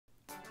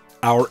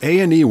Our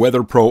A&E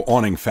WeatherPro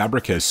awning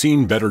fabric has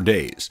seen better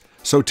days,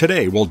 so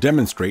today we'll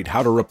demonstrate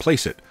how to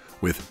replace it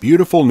with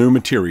beautiful new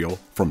material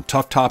from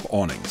Tough Top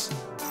Awnings.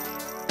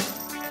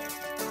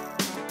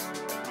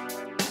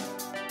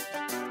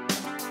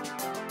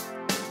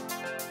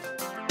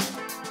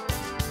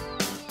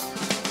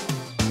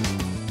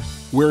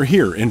 We're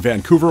here in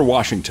Vancouver,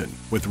 Washington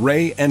with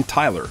Ray and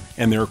Tyler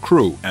and their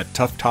crew at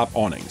Tough Top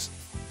Awnings.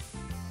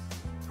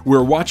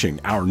 We're watching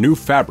our new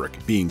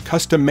fabric being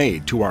custom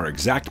made to our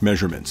exact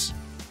measurements,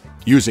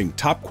 using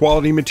top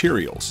quality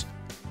materials,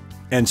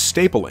 and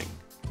stapling,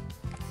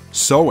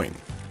 sewing,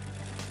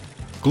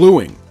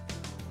 gluing,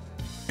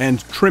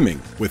 and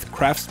trimming with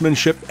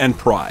craftsmanship and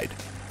pride.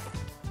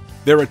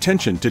 Their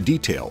attention to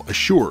detail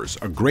assures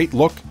a great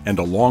look and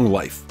a long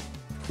life.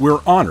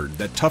 We're honored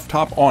that Tough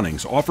Top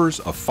Awnings offers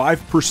a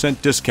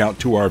 5% discount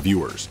to our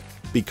viewers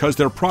because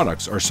their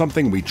products are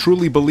something we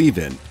truly believe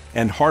in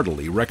and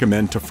heartily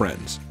recommend to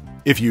friends.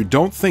 If you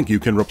don't think you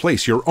can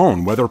replace your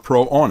own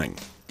WeatherPro awning,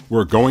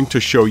 we're going to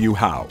show you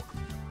how.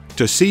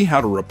 To see how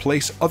to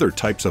replace other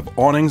types of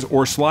awnings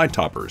or slide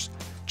toppers,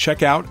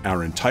 check out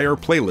our entire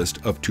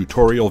playlist of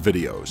tutorial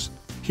videos.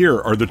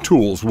 Here are the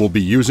tools we'll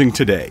be using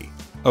today.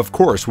 Of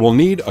course, we'll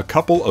need a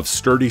couple of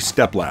sturdy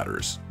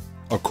stepladders,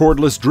 a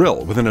cordless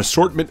drill with an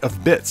assortment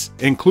of bits,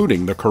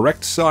 including the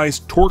correct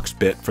size Torx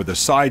bit for the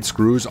side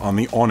screws on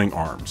the awning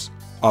arms,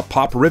 a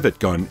pop rivet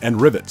gun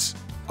and rivets,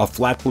 a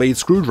flat blade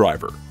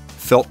screwdriver,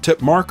 felt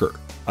tip marker,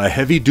 a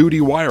heavy-duty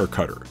wire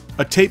cutter,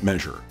 a tape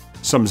measure,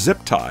 some zip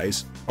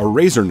ties, a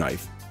razor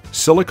knife,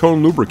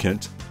 silicone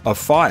lubricant, a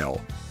file,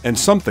 and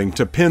something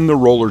to pin the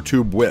roller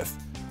tube with,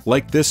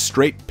 like this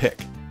straight pick,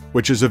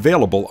 which is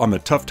available on the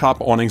Tough Top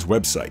Awnings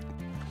website.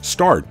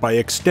 Start by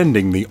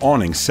extending the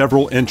awning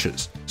several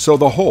inches so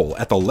the hole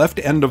at the left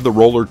end of the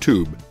roller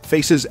tube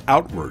faces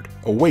outward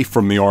away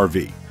from the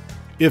RV.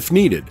 If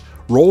needed,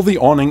 roll the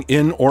awning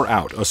in or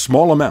out a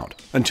small amount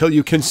until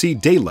you can see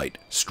daylight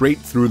straight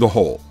through the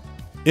hole.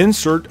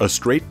 Insert a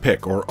straight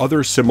pick or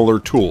other similar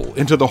tool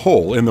into the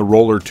hole in the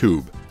roller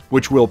tube,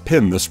 which will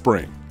pin the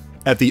spring.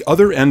 At the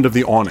other end of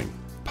the awning,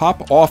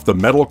 pop off the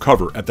metal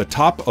cover at the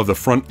top of the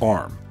front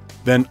arm,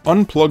 then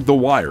unplug the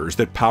wires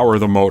that power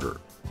the motor.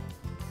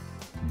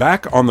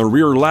 Back on the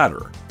rear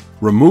ladder,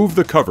 remove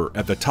the cover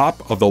at the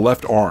top of the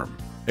left arm,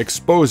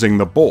 exposing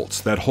the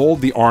bolts that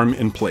hold the arm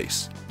in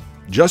place.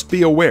 Just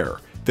be aware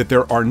that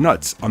there are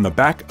nuts on the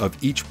back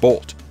of each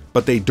bolt,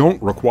 but they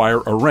don't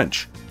require a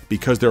wrench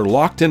because they're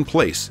locked in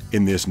place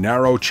in this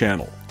narrow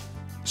channel.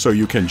 So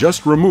you can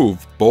just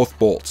remove both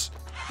bolts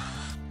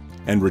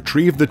and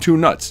retrieve the two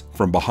nuts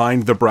from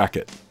behind the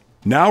bracket.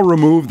 Now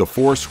remove the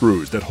 4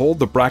 screws that hold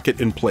the bracket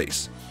in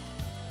place.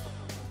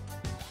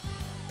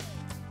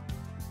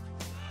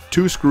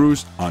 2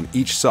 screws on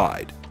each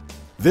side.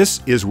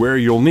 This is where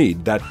you'll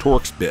need that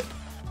Torx bit.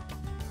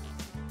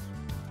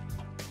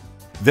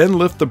 Then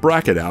lift the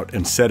bracket out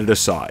and set it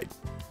aside.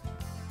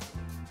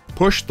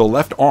 Push the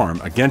left arm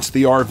against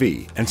the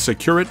RV and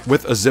secure it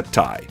with a zip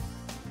tie.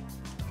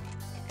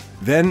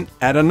 Then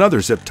add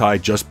another zip tie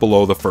just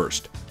below the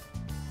first.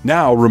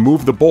 Now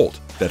remove the bolt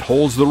that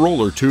holds the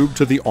roller tube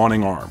to the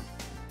awning arm.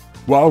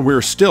 While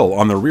we're still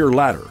on the rear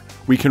ladder,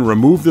 we can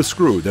remove the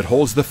screw that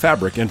holds the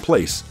fabric in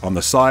place on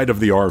the side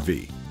of the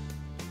RV.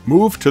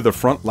 Move to the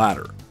front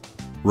ladder.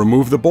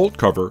 Remove the bolt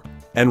cover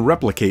and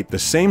replicate the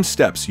same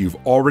steps you've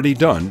already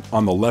done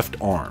on the left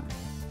arm.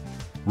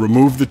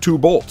 Remove the 2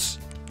 bolts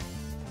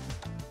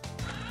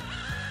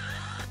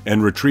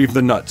and retrieve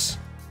the nuts.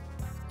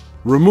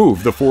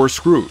 Remove the 4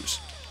 screws.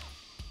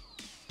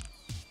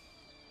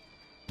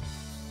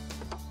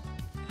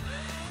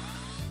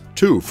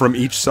 Two from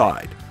each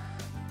side.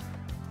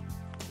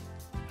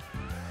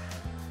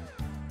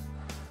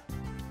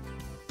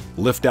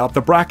 Lift out the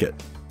bracket.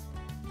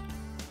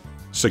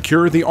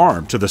 Secure the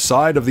arm to the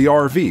side of the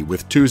RV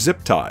with 2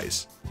 zip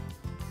ties.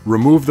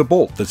 Remove the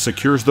bolt that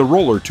secures the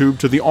roller tube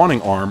to the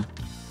awning arm,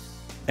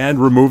 and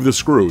remove the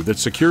screw that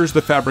secures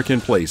the fabric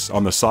in place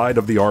on the side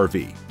of the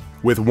RV.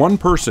 With 1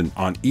 person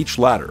on each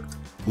ladder,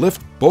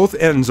 lift both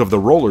ends of the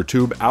roller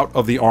tube out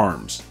of the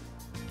arms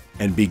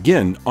and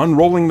begin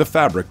unrolling the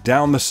fabric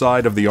down the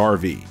side of the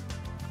RV.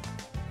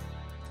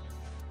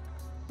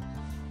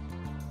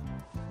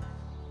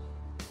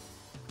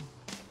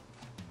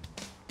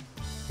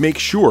 Make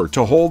sure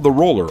to hold the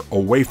roller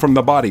away from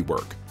the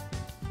bodywork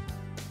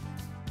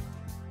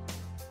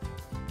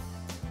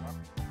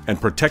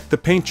and protect the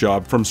paint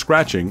job from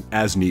scratching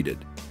as needed.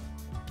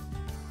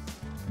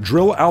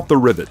 Drill out the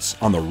rivets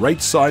on the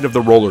right side of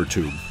the roller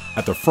tube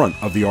at the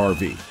front of the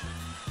RV.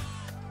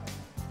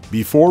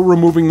 Before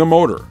removing the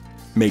motor,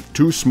 make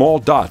 2 small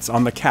dots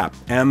on the cap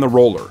and the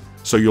roller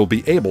so you'll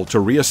be able to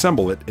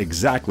reassemble it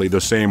exactly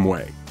the same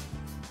way.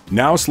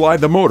 Now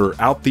slide the motor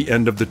out the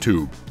end of the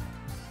tube.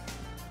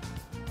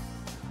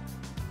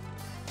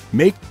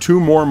 Make 2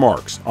 more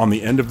marks on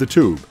the end of the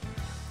tube,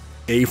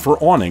 A for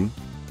awning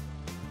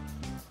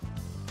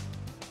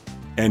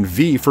and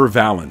V for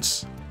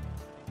valance.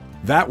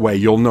 That way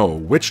you'll know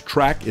which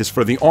track is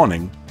for the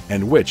awning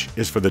and which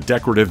is for the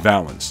decorative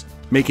valance,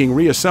 making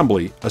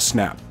reassembly a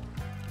snap.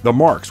 The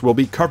marks will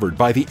be covered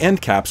by the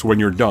end caps when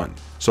you're done,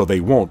 so they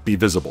won't be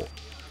visible.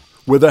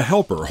 With a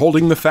helper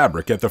holding the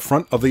fabric at the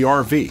front of the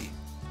RV,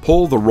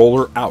 pull the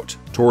roller out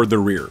toward the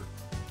rear.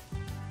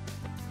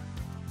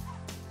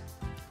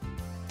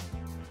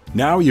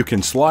 Now you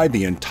can slide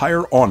the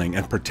entire awning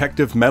and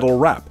protective metal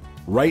wrap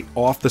right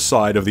off the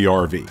side of the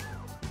RV.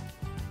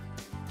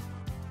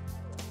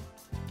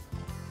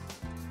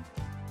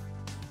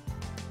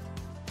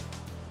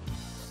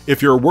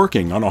 If you're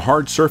working on a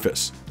hard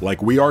surface,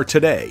 like we are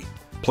today,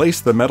 place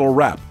the metal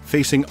wrap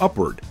facing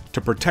upward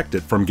to protect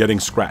it from getting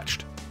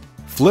scratched.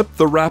 Flip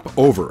the wrap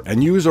over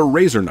and use a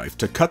razor knife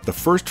to cut the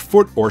first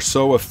foot or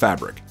so of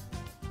fabric.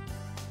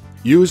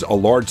 Use a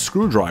large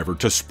screwdriver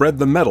to spread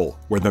the metal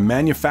where the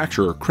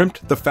manufacturer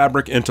crimped the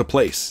fabric into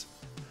place.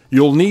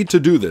 You'll need to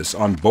do this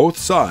on both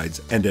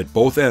sides and at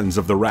both ends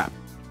of the wrap.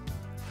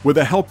 With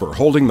a helper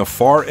holding the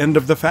far end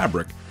of the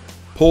fabric,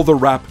 pull the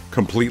wrap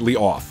completely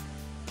off.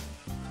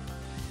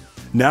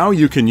 Now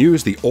you can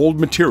use the old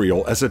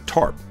material as a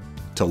tarp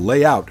to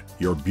lay out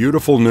your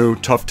beautiful new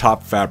Tough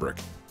Top fabric.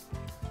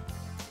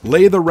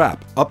 Lay the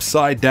wrap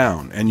upside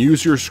down and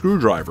use your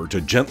screwdriver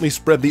to gently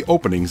spread the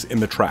openings in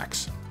the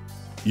tracks.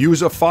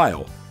 Use a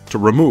file to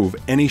remove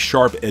any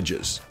sharp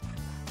edges.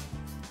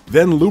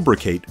 Then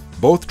lubricate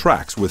both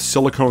tracks with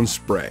silicone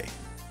spray.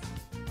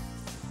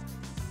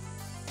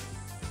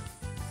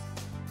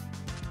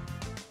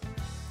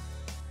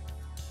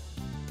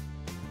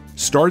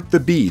 Start the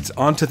beads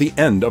onto the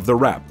end of the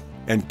wrap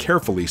and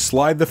carefully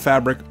slide the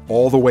fabric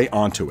all the way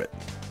onto it.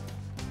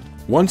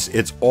 Once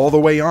it's all the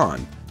way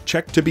on,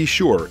 check to be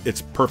sure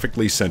it's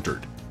perfectly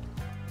centered.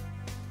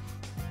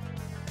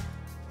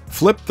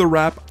 Flip the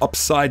wrap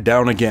upside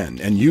down again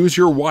and use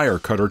your wire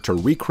cutter to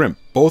recrimp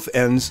both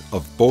ends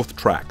of both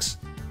tracks.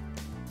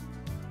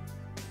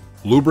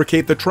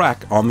 Lubricate the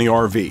track on the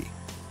RV.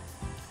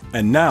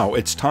 And now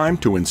it's time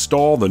to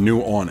install the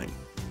new awning.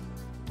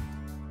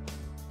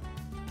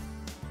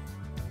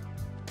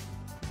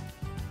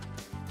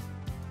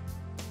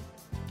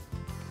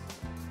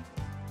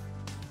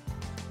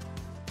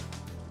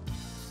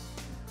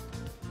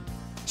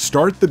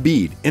 Start the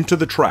bead into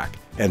the track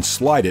and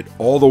slide it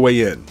all the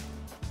way in.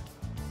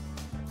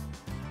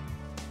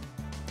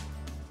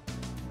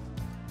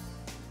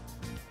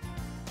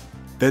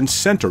 Then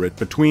center it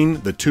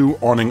between the two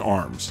awning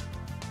arms.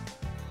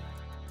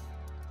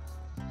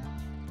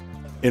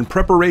 In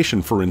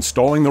preparation for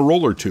installing the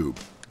roller tube,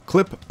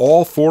 clip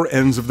all four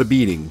ends of the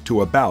beading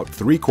to about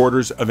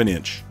 3/4 of an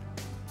inch.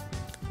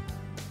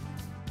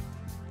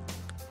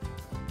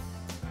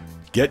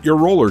 Get your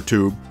roller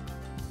tube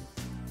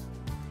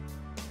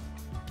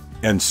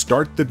and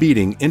start the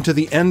beading into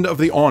the end of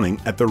the awning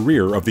at the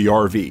rear of the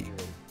RV.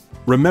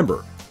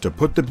 Remember to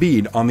put the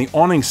bead on the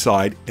awning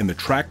side in the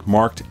track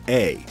marked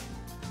A,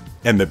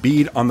 and the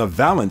bead on the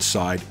valance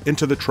side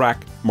into the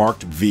track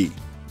marked V.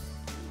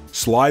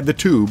 Slide the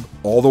tube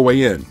all the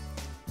way in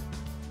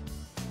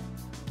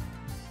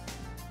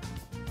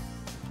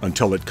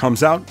until it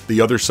comes out the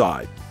other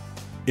side.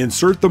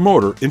 Insert the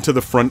motor into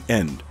the front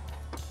end,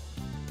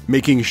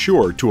 making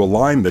sure to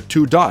align the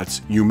two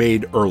dots you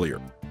made earlier.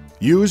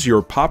 Use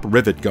your pop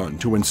rivet gun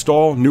to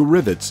install new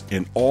rivets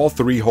in all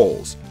three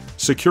holes,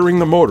 securing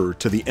the motor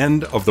to the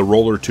end of the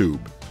roller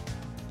tube.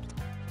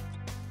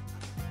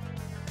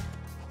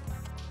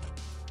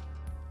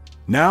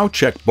 Now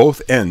check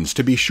both ends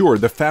to be sure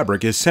the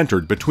fabric is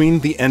centered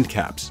between the end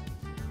caps.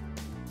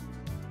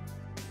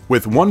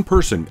 With one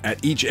person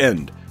at each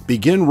end,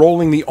 begin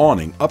rolling the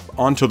awning up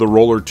onto the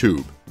roller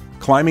tube,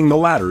 climbing the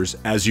ladders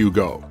as you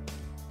go.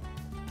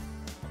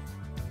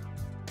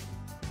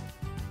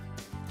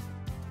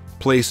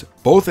 Place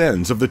both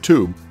ends of the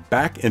tube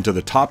back into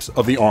the tops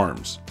of the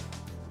arms.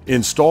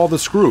 Install the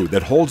screw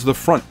that holds the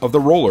front of the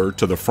roller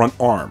to the front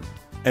arm,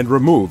 and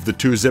remove the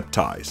two zip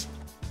ties.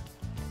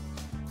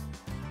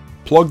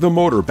 Plug the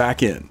motor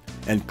back in,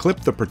 and clip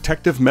the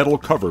protective metal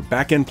cover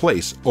back in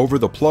place over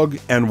the plug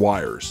and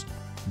wires.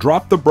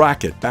 Drop the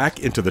bracket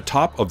back into the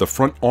top of the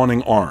front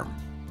awning arm,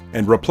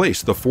 and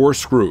replace the 4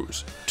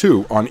 screws,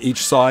 2 on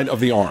each side of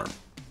the arm.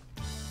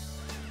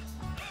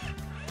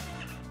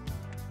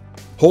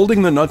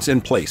 Holding the nuts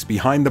in place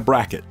behind the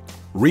bracket,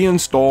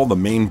 reinstall the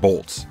main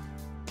bolts.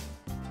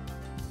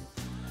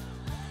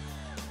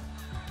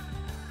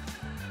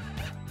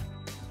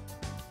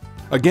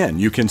 Again,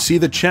 you can see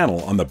the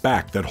channel on the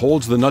back that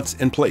holds the nuts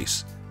in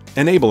place,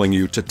 enabling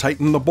you to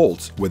tighten the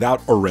bolts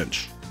without a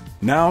wrench.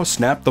 Now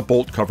snap the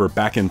bolt cover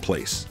back in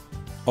place.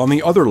 On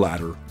the other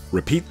ladder,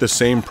 repeat the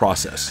same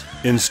process.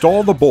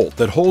 Install the bolt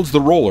that holds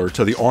the roller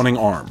to the awning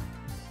arm.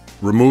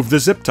 Remove the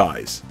zip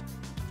ties.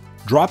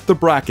 Drop the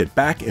bracket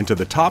back into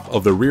the top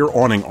of the rear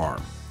awning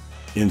arm.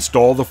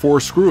 Install the 4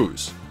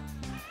 screws,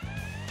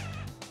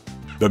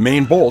 the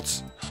main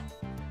bolts,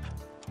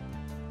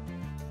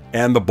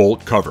 and the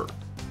bolt cover.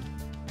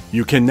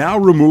 You can now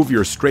remove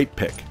your straight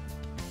pick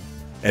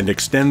and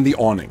extend the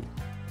awning.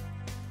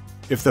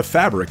 If the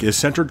fabric is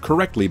centered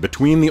correctly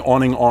between the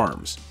awning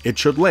arms, it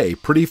should lay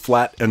pretty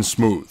flat and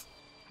smooth.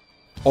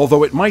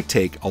 Although it might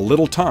take a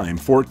little time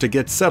for it to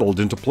get settled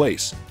into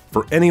place,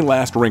 for any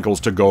last wrinkles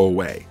to go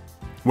away.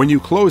 When you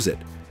close it,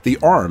 the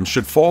arms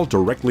should fall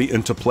directly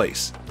into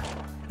place.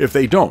 If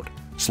they don't,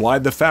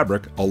 slide the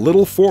fabric a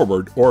little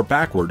forward or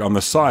backward on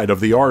the side of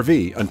the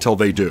RV until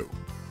they do.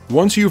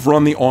 Once you've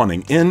run the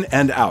awning in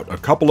and out a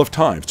couple of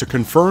times to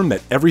confirm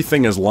that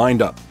everything is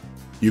lined up,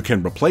 you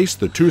can replace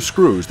the 2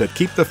 screws that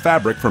keep the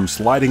fabric from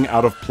sliding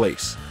out of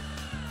place.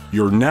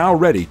 You're now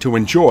ready to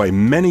enjoy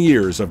many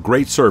years of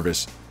great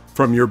service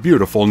from your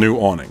beautiful new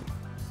awning.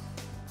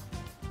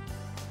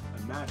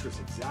 A mattress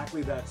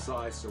exactly that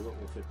size so it will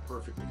fit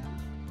perfectly.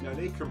 Now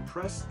they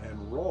compress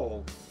and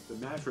roll the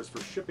mattress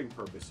for shipping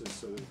purposes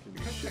so that it can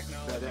be shipped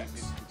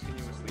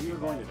FedEx. We are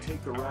going to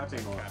take the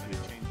wrapping off here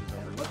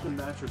and let the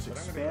mattress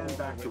expand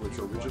back to its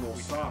original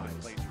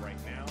size.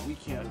 We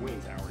can't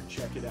wait to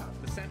check it out.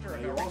 Now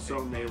you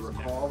also may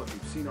recall, if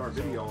you've seen our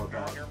video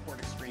about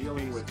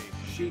dealing with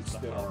sheets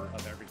that are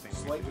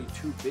slightly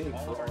too big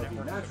for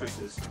RV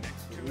mattresses,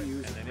 we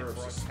use a pair of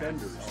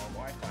suspenders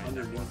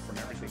underneath the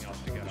mattress to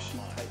hold the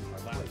sheet tightly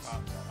in place.